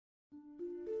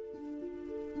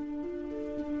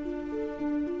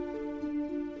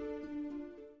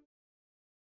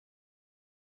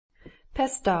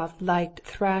Pestov liked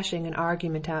thrashing an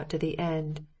argument out to the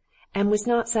end, and was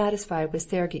not satisfied with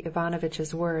Sergey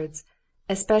Ivanovitch's words,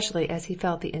 especially as he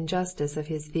felt the injustice of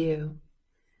his view.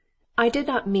 "I did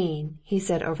not mean," he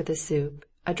said over the soup,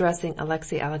 addressing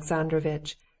Alexey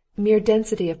Alexandrovitch, "mere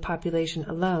density of population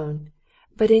alone,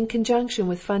 but in conjunction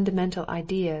with fundamental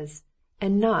ideas,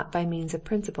 and not by means of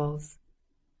principles."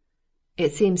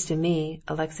 "It seems to me,"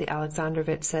 Alexey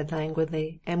Alexandrovitch said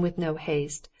languidly, and with no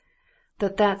haste,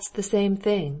 "that's the same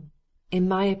thing. In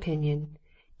my opinion,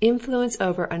 influence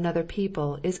over another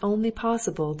people is only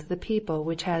possible to the people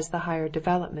which has the higher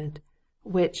development,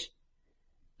 which—"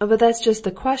 "But that's just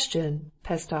the question,"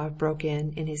 Pestov broke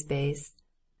in his bass.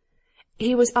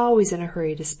 He was always in a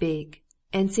hurry to speak,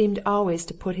 and seemed always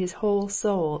to put his whole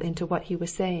soul into what he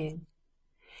was saying.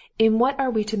 "In what are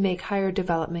we to make higher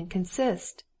development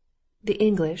consist? The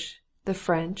English, the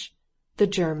French, the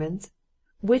Germans?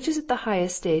 Which is at the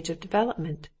highest stage of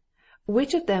development?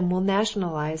 Which of them will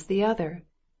nationalize the other?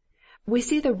 We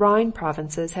see the Rhine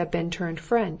provinces have been turned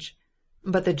French,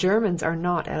 but the Germans are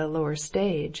not at a lower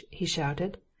stage," he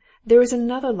shouted. "There is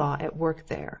another law at work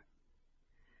there."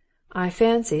 "I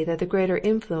fancy that the greater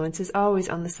influence is always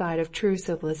on the side of true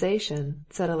civilization,"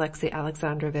 said Alexey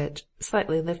Alexandrovitch,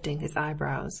 slightly lifting his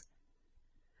eyebrows.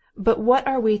 "But what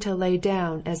are we to lay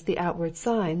down as the outward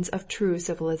signs of true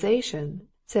civilization?"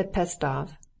 said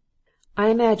Pestov. "I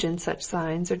imagine such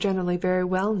signs are generally very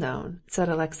well known," said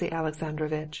Alexey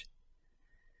Alexandrovitch.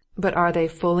 "But are they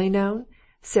fully known?"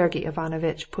 Sergey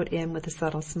Ivanovitch put in with a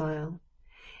subtle smile.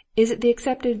 "Is it the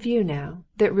accepted view now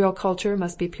that real culture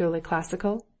must be purely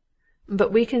classical?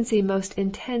 But we can see most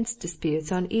intense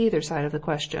disputes on either side of the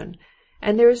question,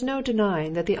 and there is no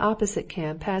denying that the opposite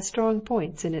camp has strong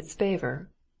points in its favor."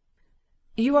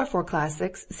 "You are for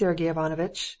classics, Sergey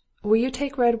Ivanovitch. Will you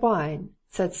take red wine?"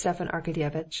 said Stepan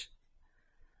Arkadyevitch.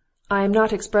 "I am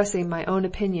not expressing my own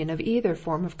opinion of either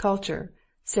form of culture,"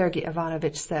 Sergey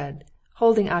Ivanovitch said,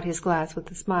 holding out his glass with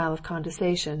a smile of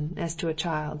condescension as to a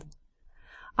child.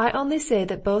 "I only say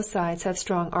that both sides have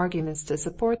strong arguments to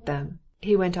support them,"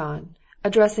 he went on,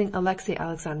 addressing Alexey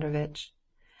Alexandrovitch.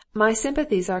 "My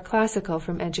sympathies are classical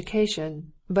from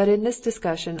education, but in this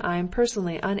discussion I am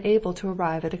personally unable to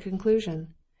arrive at a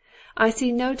conclusion. I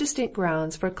see no distinct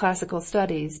grounds for classical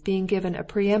studies being given a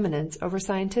preeminence over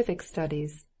scientific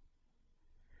studies."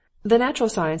 "The natural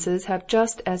sciences have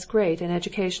just as great an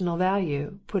educational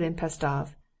value," put in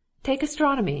Pestov. "Take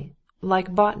astronomy,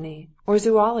 like botany, or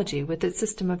zoology with its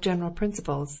system of general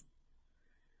principles."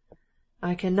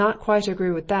 "I cannot quite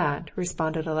agree with that,"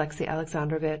 responded Alexey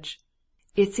Alexandrovitch.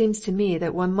 "It seems to me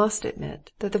that one must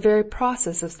admit that the very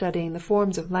process of studying the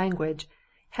forms of language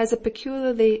has a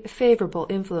peculiarly favorable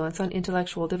influence on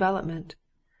intellectual development.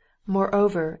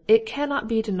 Moreover, it cannot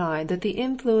be denied that the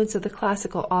influence of the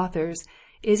classical authors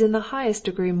is in the highest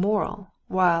degree moral,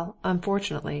 while,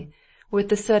 unfortunately, with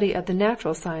the study of the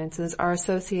natural sciences are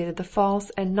associated the false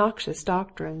and noxious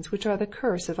doctrines which are the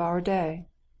curse of our day."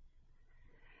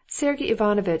 Sergey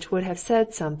Ivanovitch would have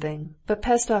said something, but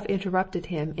Pestov interrupted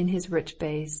him in his rich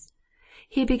bass.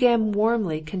 He began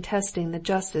warmly contesting the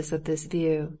justice of this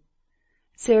view.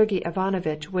 Sergey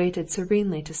Ivanovitch waited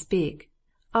serenely to speak,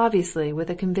 obviously with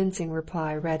a convincing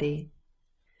reply ready.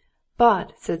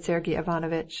 "But," said Sergey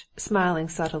Ivanovitch, smiling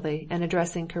subtly and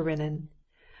addressing Karenin,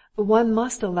 "one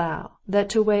must allow that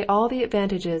to weigh all the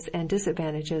advantages and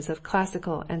disadvantages of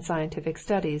classical and scientific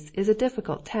studies is a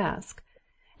difficult task,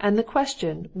 and the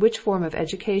question which form of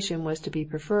education was to be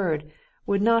preferred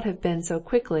would not have been so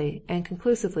quickly and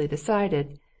conclusively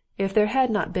decided if there had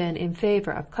not been in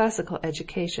favor of classical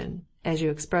education, as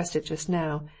you expressed it just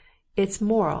now, its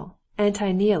moral,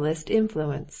 anti-nihilist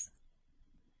influence."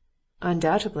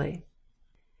 "Undoubtedly."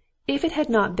 "If it had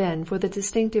not been for the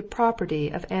distinctive property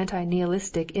of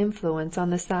anti-nihilistic influence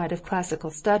on the side of classical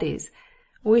studies,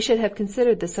 we should have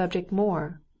considered the subject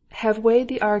more, have weighed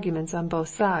the arguments on both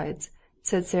sides,"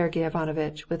 said Sergey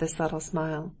Ivanovitch with a subtle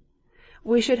smile.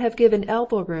 "We should have given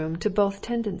elbow-room to both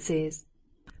tendencies.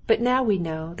 But now we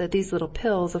know that these little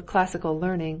pills of classical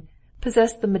learning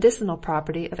possess the medicinal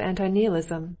property of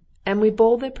anti-nihilism, and we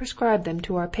boldly prescribe them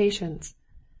to our patients.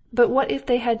 But what if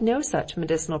they had no such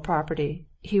medicinal property?"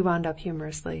 he wound up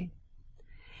humorously.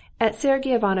 At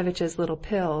Sergey Ivanovitch's little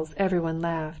pills everyone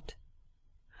laughed.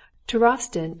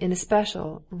 Turovtsin in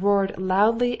especial roared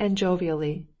loudly and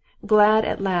jovially, glad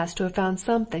at last to have found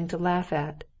something to laugh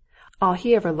at, all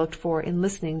he ever looked for in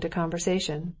listening to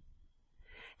conversation.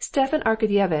 Stepan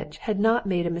Arkadyevitch had not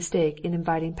made a mistake in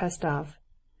inviting Pestov.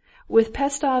 With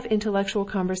Pestov intellectual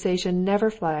conversation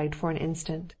never flagged for an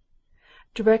instant.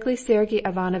 Directly Sergey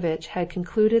Ivanovitch had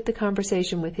concluded the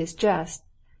conversation with his jest,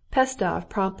 Pestov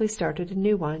promptly started a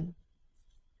new one.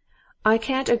 "I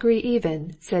can't agree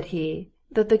even," said he,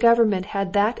 "that the government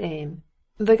had that aim.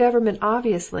 The government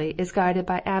obviously is guided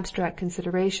by abstract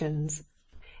considerations,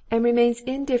 and remains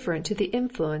indifferent to the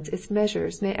influence its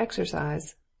measures may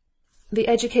exercise. The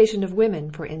education of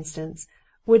women, for instance,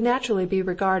 would naturally be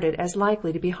regarded as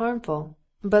likely to be harmful,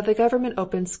 but the government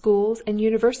opens schools and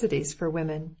universities for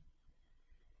women."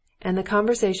 And the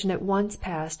conversation at once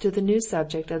passed to the new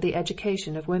subject of the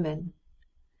education of women.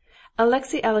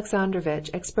 Alexey Alexandrovitch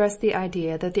expressed the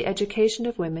idea that the education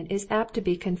of women is apt to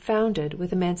be confounded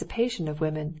with emancipation of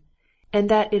women, and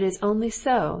that it is only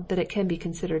so that it can be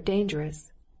considered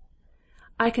dangerous.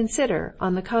 "I consider,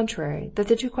 on the contrary, that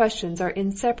the two questions are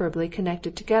inseparably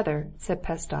connected together," said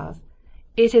Pestov.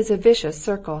 "It is a vicious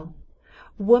circle.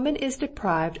 Woman is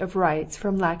deprived of rights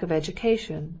from lack of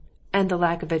education, and the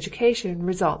lack of education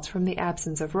results from the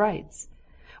absence of rights.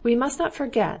 We must not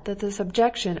forget that the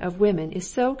subjection of women is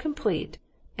so complete,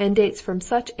 and dates from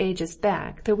such ages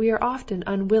back that we are often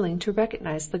unwilling to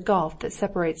recognize the gulf that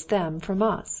separates them from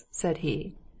us," said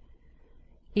he.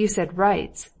 "You said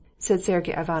rights," said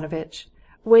Sergey Ivanovitch,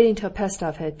 waiting till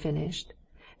Pestov had finished,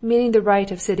 "meaning the right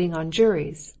of sitting on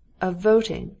juries, of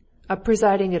voting, of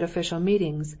presiding at official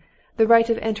meetings, the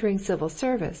right of entering civil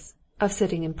service, of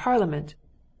sitting in parliament."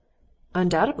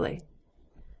 "Undoubtedly."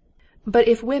 "But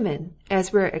if women,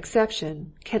 as rare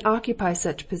exception, can occupy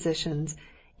such positions,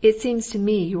 it seems to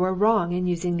me you are wrong in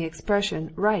using the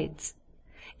expression 'rights.'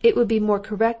 It would be more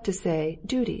correct to say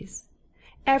 'duties.'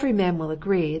 Every man will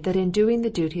agree that in doing the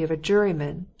duty of a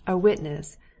juryman, a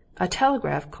witness, a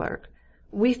telegraph clerk,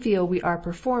 we feel we are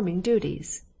performing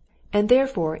duties, and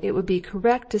therefore it would be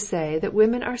correct to say that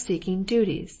women are seeking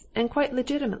duties, and quite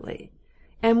legitimately,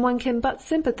 and one can but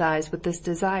sympathize with this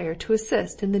desire to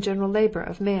assist in the general labor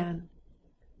of man."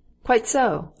 "Quite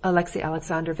so," Alexey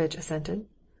Alexandrovitch assented.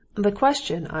 "The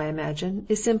question, I imagine,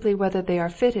 is simply whether they are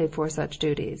fitted for such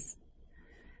duties."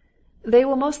 "They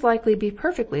will most likely be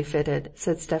perfectly fitted,"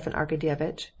 said Stepan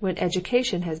Arkadyevitch, "when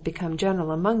education has become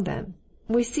general among them.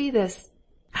 We see this—"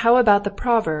 "How about the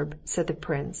proverb?" said the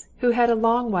prince, who had a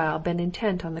long while been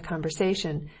intent on the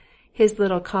conversation, his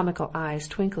little comical eyes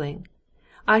twinkling.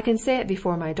 "I can say it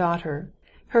before my daughter.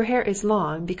 Her hair is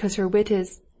long because her wit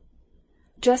is—"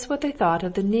 "Just what they thought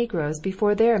of the negroes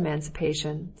before their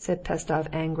emancipation," said Pestov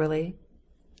angrily.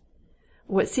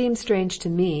 "What seems strange to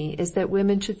me is that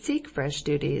women should seek fresh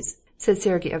duties," said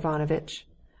Sergey Ivanovitch,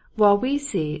 "while we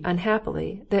see,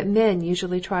 unhappily, that men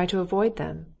usually try to avoid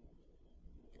them."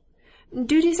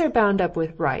 "Duties are bound up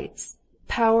with rights.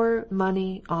 Power,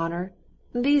 money, honor,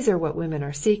 these are what women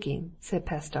are seeking," said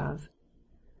Pestov.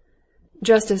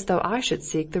 "Just as though I should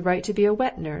seek the right to be a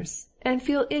wet nurse, and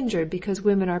feel injured because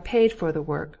women are paid for the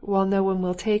work, while no one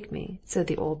will take me," said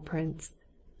the old prince.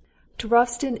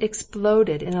 Turovtsin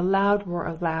exploded in a loud roar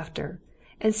of laughter,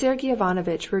 and Sergey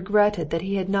Ivanovitch regretted that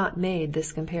he had not made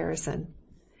this comparison.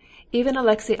 Even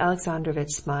Alexey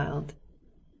Alexandrovitch smiled.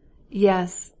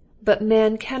 "Yes, but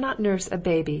man cannot nurse a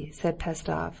baby," said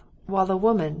Pestov, "while a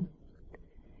woman—"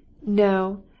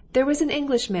 "No, there was an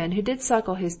Englishman who did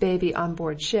suckle his baby on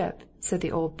board ship," said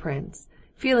the old prince,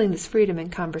 feeling this freedom in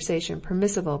conversation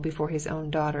permissible before his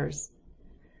own daughters.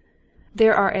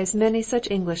 "There are as many such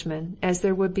Englishmen as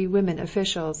there would be women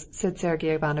officials," said Sergey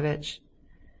Ivanovitch.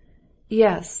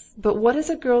 "Yes, but what is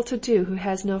a girl to do who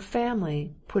has no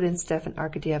family?" put in Stepan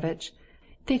Arkadyevitch,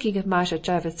 thinking of Masha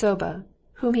Tchaivatsova,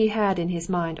 whom he had in his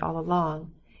mind all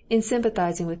along, in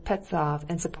sympathizing with Pestsov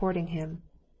and supporting him.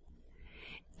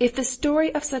 "If the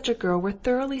story of such a girl were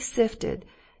thoroughly sifted,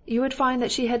 you would find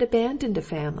that she had abandoned a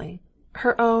family,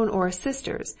 her own or a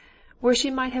sister's, where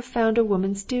she might have found a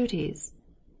woman's duties."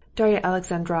 Darya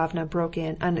Alexandrovna broke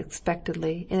in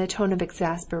unexpectedly in a tone of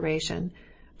exasperation,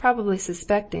 probably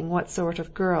suspecting what sort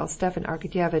of girl Stepan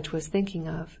Arkadyevitch was thinking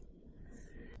of.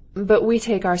 "But we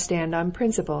take our stand on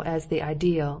principle as the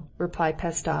ideal," replied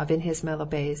Pestov in his mellow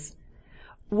bass.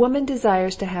 "Woman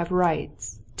desires to have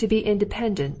rights, to be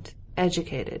independent,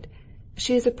 educated.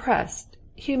 She is oppressed,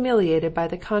 humiliated by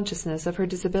the consciousness of her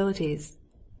disabilities."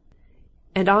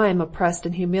 "And I am oppressed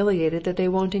and humiliated that they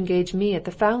won't engage me at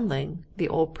the Foundling," the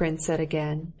old prince said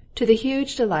again, to the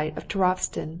huge delight of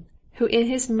Turovtsin, who in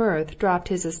his mirth dropped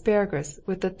his asparagus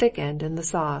with the thick end in the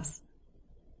sauce.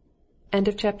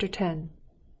 Chapter 10